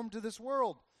conformed to this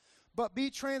world, but be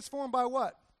transformed by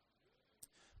what?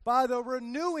 By the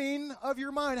renewing of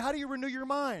your mind. How do you renew your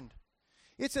mind?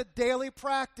 It's a daily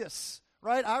practice,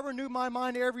 right? I renew my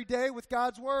mind every day with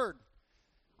God's word.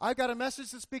 I got a message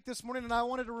to speak this morning, and I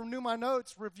wanted to review my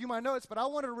notes, but I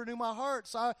wanted to renew my heart.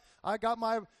 So I got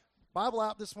my Bible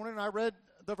out this morning, and I read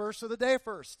the verse of the day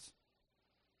first.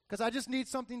 Because I just need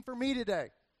something for me today.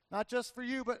 Not just for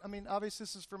you, but, I mean, obviously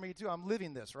this is for me too. I'm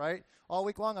living this, right? All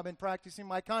week long I've been practicing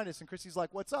my kindness, and Chrissy's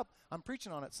like, what's up? I'm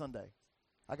preaching on it Sunday.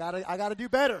 I gotta do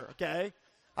better, okay?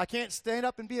 I can't stand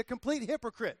up and be a complete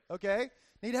hypocrite, okay?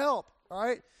 Need help, all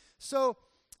right? So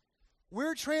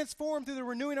we're transformed through the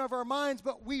renewing of our minds,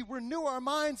 but we renew our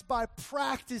minds by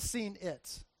practicing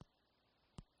it.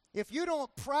 If you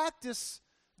don't practice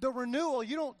the renewal,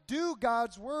 you don't do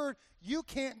God's word, you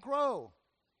can't grow.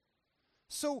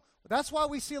 So that's why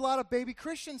we see a lot of baby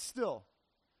Christians still.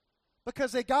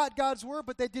 Because they got God's word,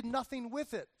 but they did nothing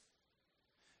with it.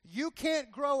 You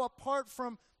can't grow apart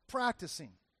from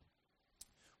practicing.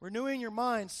 Renewing your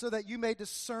mind so that you may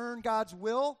discern God's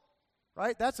will,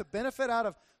 right? That's a benefit out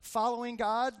of following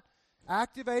God,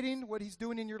 activating what he's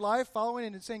doing in your life,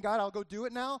 following and saying, God, I'll go do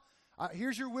it now.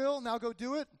 Here's your will, now go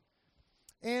do it.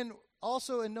 And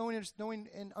also in knowing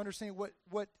and understanding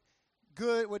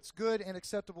what's good and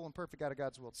acceptable and perfect out of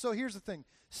God's will. So here's the thing.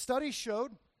 Studies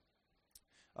showed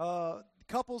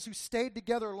couples who stayed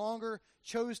together longer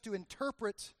chose to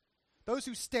interpret, those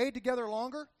who stayed together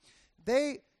longer,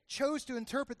 they chose to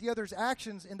interpret the other's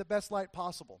actions in the best light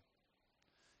possible.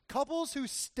 Couples who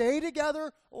stay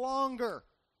together longer,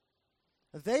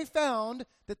 they found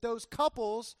that those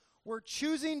couples were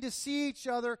choosing to see each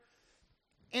other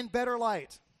in better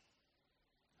light.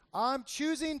 I'm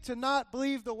choosing to not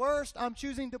believe the worst. I'm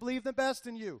choosing to believe the best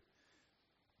in you.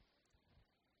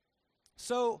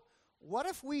 So, what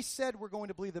if we said we're going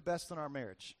to believe the best in our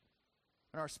marriage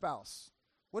and our spouse?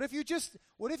 What if you just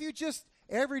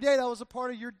every day that was a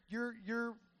part of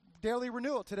your daily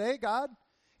renewal. Today, God,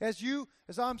 as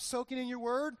I'm soaking in your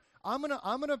word, I'm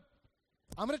gonna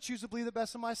choose to believe the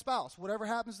best of my spouse. Whatever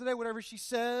happens today, whatever she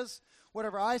says,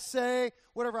 whatever I say,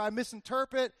 whatever I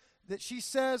misinterpret that she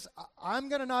says, I'm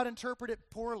gonna not interpret it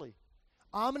poorly.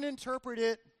 I'm gonna interpret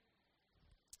it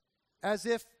as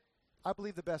if I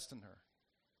believe the best in her.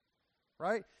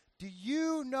 Right? Do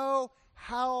you know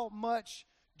how much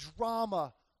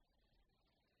drama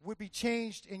would be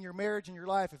changed in your marriage and your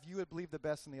life if you would believe the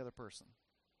best in the other person?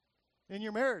 In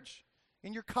your marriage,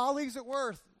 in your colleagues at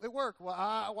work.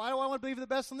 Well, why do I want to believe the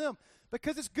best in them?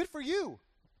 Because it's good for you.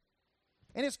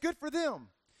 And it's good for them.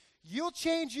 You'll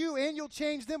change you and you'll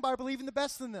change them by believing the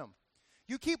best in them.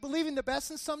 You keep believing the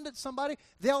best in somebody,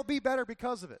 they'll be better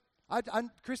because of it.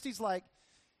 Christy's like,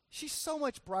 she's so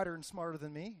much brighter and smarter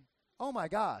than me. Oh my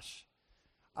gosh.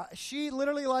 She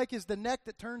literally like is the neck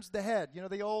that turns the head. You know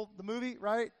the movie,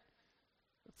 right?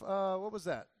 What was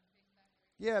that?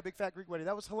 Big Fat Greek Wedding.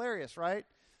 That was hilarious, right?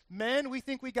 Men, we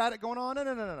think we got it going on.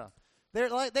 No. They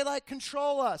like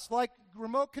control us, like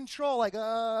remote control. Like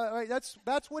right?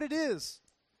 That's what it is.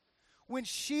 When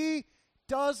she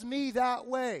does me that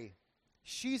way,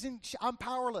 I'm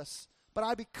powerless, but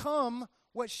I become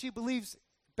what she believes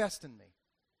best in me,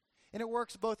 and it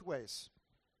works both ways.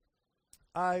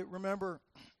 I remember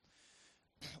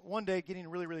one day getting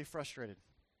really, really frustrated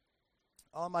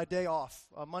on my day off.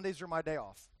 Mondays are my day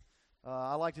off.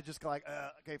 I like to just go like,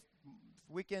 okay,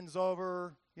 weekend's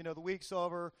over, the week's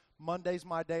over, Monday's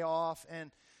my day off,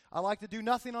 and I like to do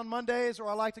nothing on Mondays, or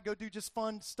I like to go do just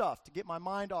fun stuff to get my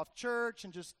mind off church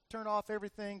and just turn off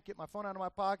everything, get my phone out of my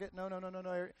pocket, no,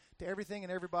 to everything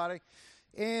and everybody.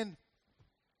 And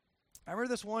I remember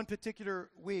this one particular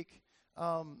week,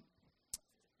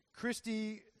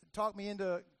 Christy talked me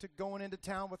into going into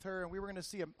town with her, and we were going to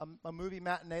see a movie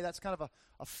matinee. That's kind of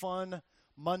a fun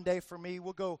Monday for me.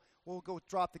 We'll go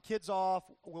drop the kids off.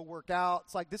 We'll work out.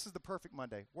 It's like this is the perfect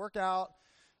Monday. Work out,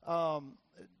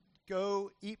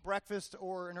 go eat breakfast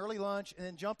or an early lunch, and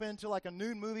then jump into like a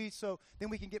noon movie. So then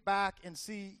we can get back and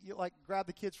grab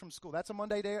the kids from school. That's a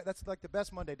Monday day. That's like the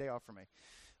best Monday day off for me.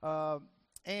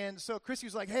 And so Christy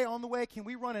was like, "Hey, on the way, can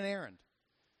we run an errand?"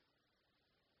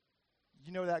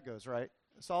 You know how that goes, right?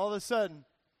 So all of a sudden,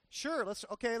 sure, let's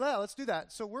do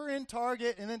that. So we're in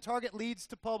Target, and then Target leads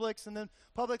to Publix, and then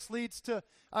Publix leads to,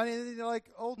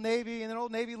 like Old Navy, and then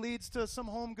Old Navy leads to some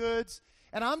Home Goods.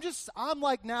 And I'm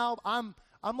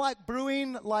like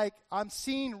brewing, like I'm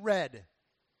seeing red.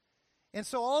 And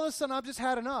so all of a sudden, I've just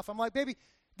had enough. I'm like, baby,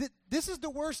 this is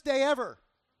the worst day ever.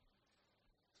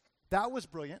 That was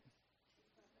brilliant.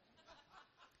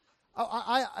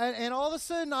 And all of a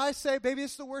sudden I say, baby,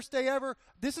 this is the worst day ever.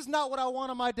 This is not what I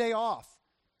want on my day off.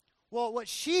 Well, what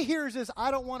she hears is, I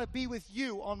don't want to be with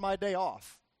you on my day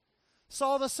off. So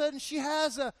all of a sudden she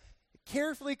has a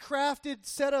carefully crafted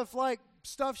set of like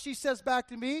stuff she says back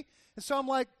to me. And so I'm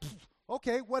like,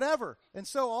 okay, whatever. And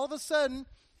so all of a sudden,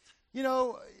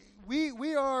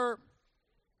 we are,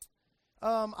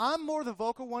 I'm more the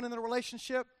vocal one in the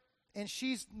relationship, and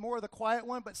she's more the quiet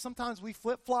one, but sometimes we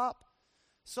flip-flop.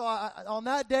 So on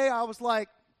that day, I was like,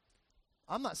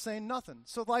 I'm not saying nothing.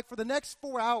 So like for the next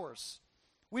 4 hours,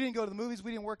 we didn't go to the movies, we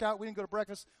didn't work out, we didn't go to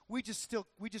breakfast. We just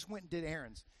went and did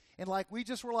errands. And like we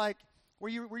just were like, were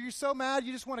you so mad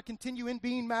you just want to continue in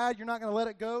being mad? You're not going to let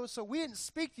it go? So we didn't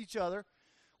speak to each other.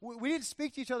 We didn't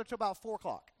speak to each other until about 4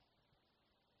 o'clock.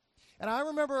 And I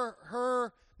remember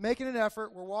her making an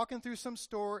effort. We're walking through some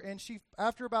store, and she,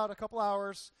 after about a couple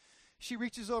hours, she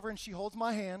reaches over and she holds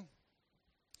my hand.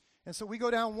 And so we go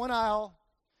down one aisle,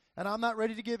 and I'm not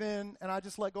ready to give in, and I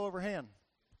just let go of her hand.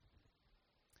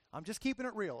 I'm just keeping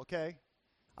it real, okay?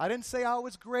 I didn't say I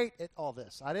was great at all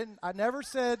this. I never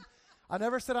said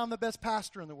I'm the best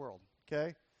pastor in the world,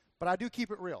 okay? But I do keep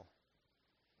it real.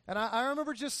 And I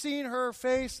remember just seeing her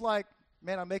face like,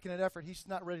 man, I'm making an effort. He's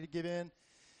not ready to give in.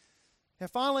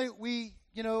 And finally, we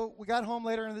got home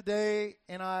later in the day,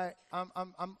 and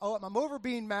I'm over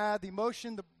being mad. The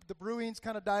emotion, the brewing's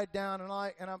kind of died down,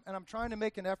 and I'm trying to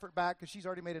make an effort back because she's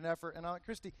already made an effort. And I'm like,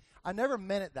 Christy, I never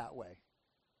meant it that way.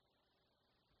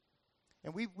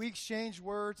 And we exchanged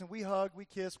words, and we hugged, we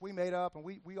kissed, we made up, and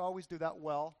we always do that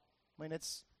well. I mean,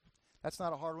 that's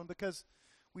not a hard one because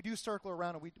we do circle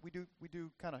around, and we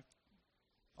do kind of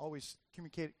always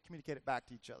communicate it back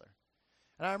to each other.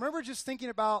 And I remember just thinking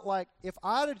about, like, if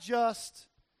I'd have just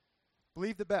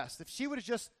believed the best, if she would have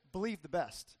just believed the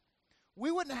best, we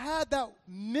wouldn't have had that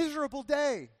miserable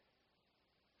day.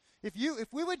 If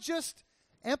we would just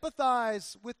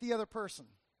empathize with the other person,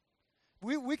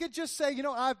 we could just say,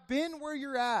 I've been where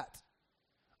you're at.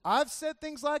 I've said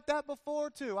things like that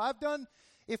before too.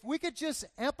 If we could just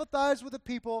empathize with the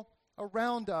people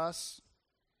around us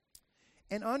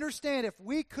and understand if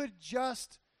we could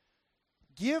just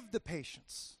give the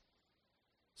patience,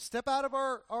 step out of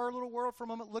our little world for a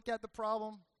moment, look at the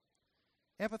problem,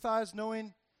 empathize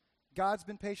knowing God's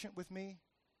been patient with me.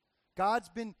 God's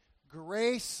been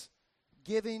grace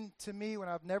giving to me when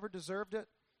I've never deserved it.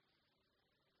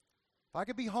 If I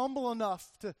could be humble enough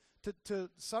to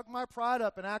suck my pride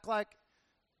up and act like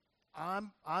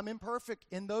I'm imperfect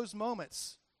in those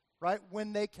moments, right,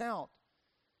 when they count,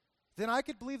 then I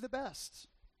could believe the best.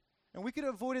 And we could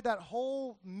have avoided that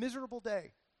whole miserable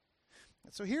day.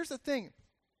 And so here's the thing.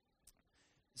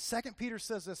 2 Peter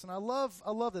says this, and I love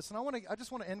this, and I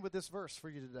just want to end with this verse for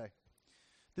you today.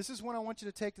 This is one I want you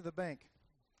to take to the bank.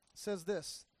 It says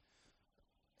this,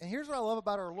 and here's what I love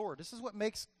about our Lord. This is what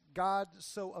makes God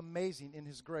so amazing in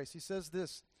his grace. He says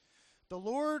this, the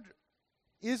Lord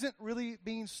isn't really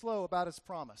being slow about his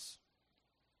promise.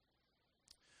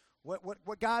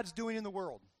 What God's doing in the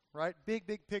world, right?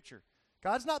 Big picture.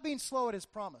 God's not being slow at his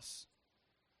promise.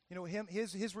 You know,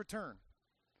 his return.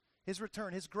 His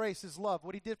return, his grace, his love,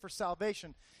 what he did for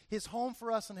salvation, his home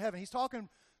for us in heaven. He's talking,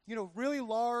 you know, really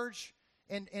large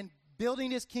and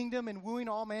building his kingdom and wooing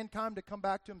all mankind to come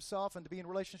back to himself and to be in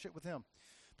relationship with him.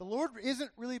 The Lord isn't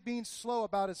really being slow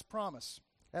about his promise,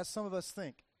 as some of us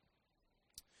think.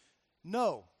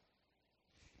 No.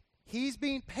 He's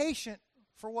being patient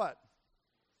for what?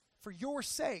 For your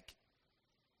sake.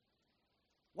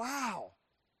 Wow.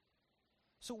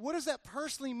 So what does that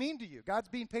personally mean to you? God's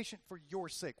being patient for your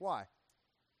sake. Why?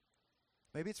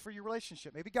 Maybe it's for your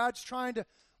relationship. Maybe God's trying to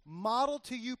model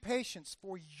to you patience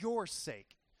for your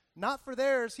sake. Not for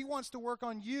theirs. He wants to work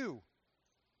on you.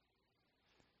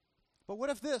 But what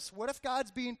if this? What if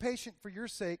God's being patient for your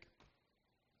sake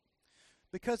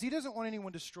because he doesn't want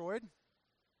anyone destroyed,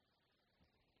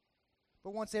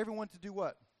 but wants everyone to do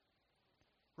what?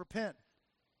 Repent.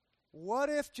 What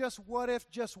if,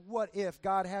 what if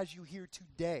God has you here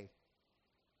today?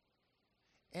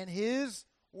 And his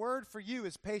word for you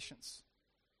is patience.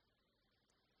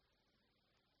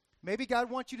 Maybe God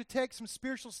wants you to take some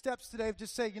spiritual steps today.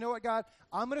 Just say, you know what, God,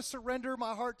 I'm going to surrender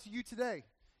my heart to you today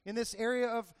in this area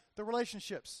of the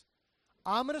relationships.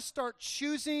 I'm going to start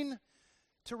choosing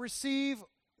to receive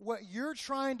what you're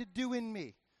trying to do in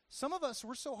me. Some of us,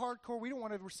 we're so hardcore, we don't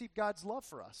want to receive God's love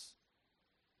for us.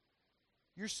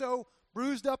 You're so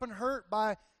bruised up and hurt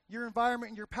by your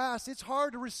environment and your past, it's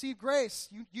hard to receive grace.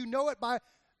 You know it by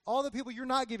all the people you're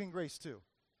not giving grace to.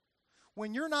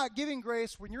 When you're not giving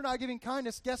grace, when you're not giving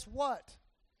kindness, guess what?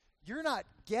 You're not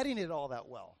getting it all that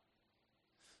well.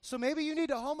 So maybe you need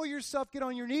to humble yourself, get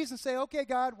on your knees and say, okay,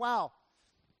 God, wow,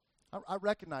 I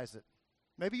recognize it.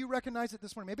 Maybe you recognize it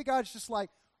this morning. Maybe God's just like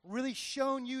really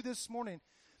shown you this morning,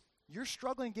 you're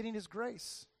struggling getting his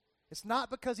grace. It's not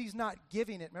because he's not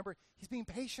giving it. Remember, he's being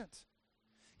patient.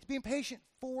 He's being patient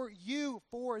for you,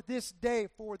 for this day,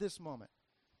 for this moment.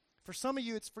 For some of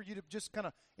you, it's for you to just kind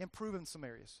of improve in some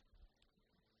areas.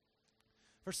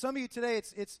 For some of you today,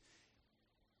 it's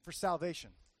for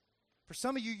salvation. For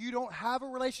some of you, you don't have a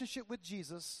relationship with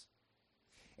Jesus,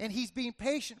 and he's being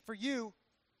patient for you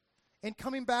and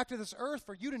coming back to this earth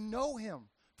for you to know him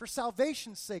for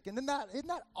salvation's sake. And then isn't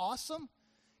that awesome?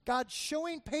 God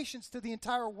showing patience to the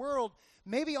entire world,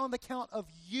 maybe on the count of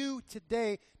you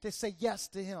today to say yes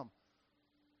to him.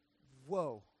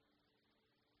 Whoa.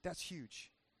 That's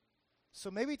huge.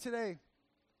 So maybe today,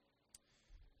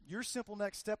 your simple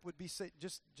next step would be say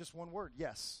just one word,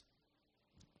 yes.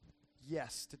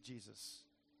 Yes to Jesus.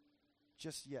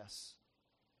 Just yes.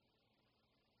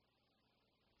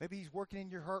 Maybe he's working in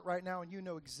your heart right now and you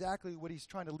know exactly what he's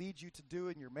trying to lead you to do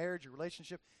in your marriage, your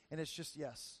relationship, and it's just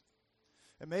yes.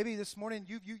 And maybe this morning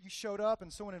you showed up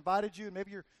and someone invited you, and maybe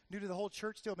you're new to the whole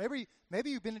church deal. Maybe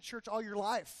you've been in church all your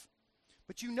life,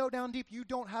 but you know down deep you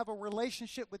don't have a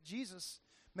relationship with Jesus.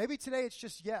 Maybe today it's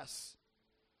just yes.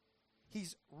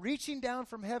 He's reaching down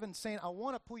from heaven saying, I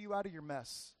want to pull you out of your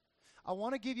mess. I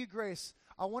want to give you grace.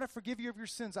 I want to forgive you of your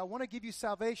sins. I want to give you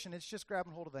salvation. It's just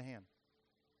grabbing hold of the hand.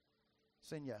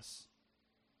 Saying yes.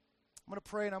 I'm going to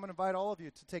pray and I'm going to invite all of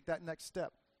you to take that next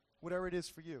step, whatever it is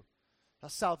for you. A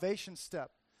salvation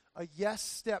step, a yes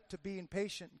step to being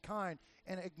patient and kind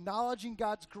and acknowledging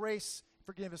God's grace and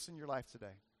forgiveness in your life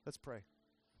today. Let's pray.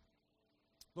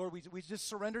 Lord, we just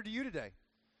surrender to you today.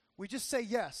 We just say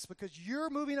yes because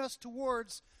you're moving us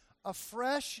towards a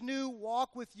fresh new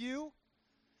walk with you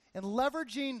and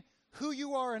leveraging who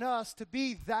you are in us to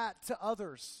be that to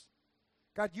others.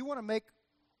 God, you want to make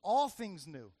all things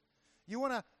new. You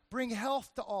want to bring health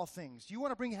to all things. You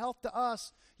want to bring health to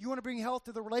us. You want to bring health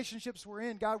to the relationships we're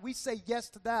in. God, we say yes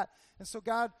to that. And so,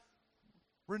 God,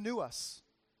 renew us.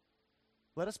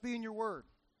 Let us be in your word.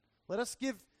 Let us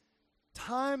give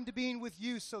time to being with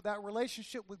you so that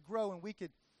relationship would grow and we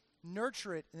could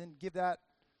nurture it and then give that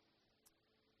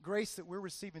grace that we're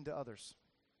receiving to others.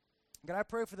 God, I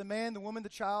pray for the man, the woman, the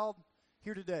child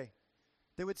here today.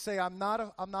 They would say, I'm not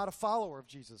a follower of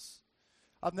Jesus.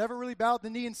 I've never really bowed the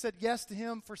knee and said yes to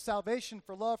him for salvation,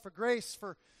 for love, for grace,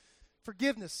 for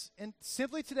forgiveness. And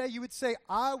simply today you would say,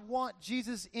 I want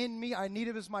Jesus in me. I need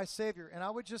him as my Savior. And I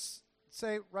would just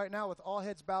say right now with all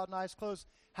heads bowed and eyes closed,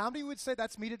 how many would say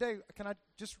that's me today? Can I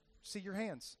just see your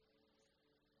hands?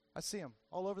 I see them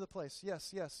all over the place.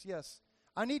 Yes, yes, yes.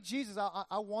 I need Jesus.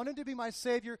 I want him to be my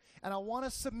Savior, and I want to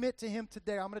submit to him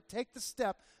today. I'm going to take the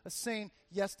step of saying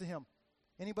yes to him.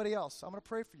 Anybody else? I'm going to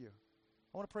pray for you.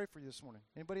 I want to pray for you this morning.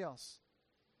 Anybody else?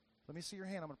 Let me see your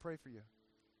hand. I'm going to pray for you.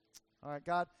 All right,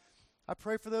 God, I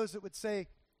pray for those that would say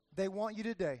they want you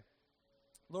today.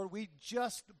 Lord, we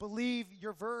just believe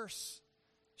your verse,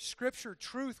 Scripture,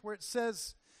 truth, where it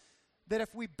says that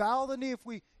if we bow the knee,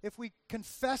 if we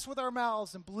confess with our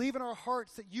mouths and believe in our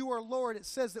hearts that you are Lord, it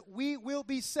says that we will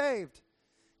be saved.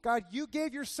 God, you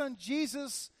gave your son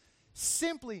Jesus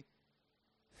simply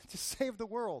to save the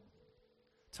world,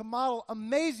 to model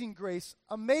amazing grace,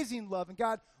 amazing love. And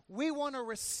God, we want to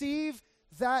receive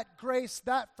that grace,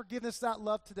 that forgiveness, that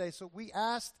love today. So we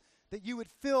ask that you would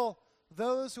fill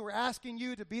those who are asking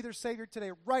you to be their Savior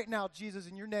today. Right now, Jesus,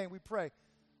 in your name, we pray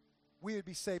we would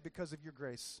be saved because of your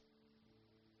grace.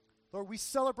 Lord, we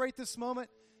celebrate this moment.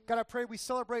 God, I pray we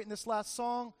celebrate in this last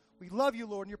song. We love you,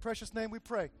 Lord. In your precious name we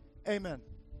pray. Amen.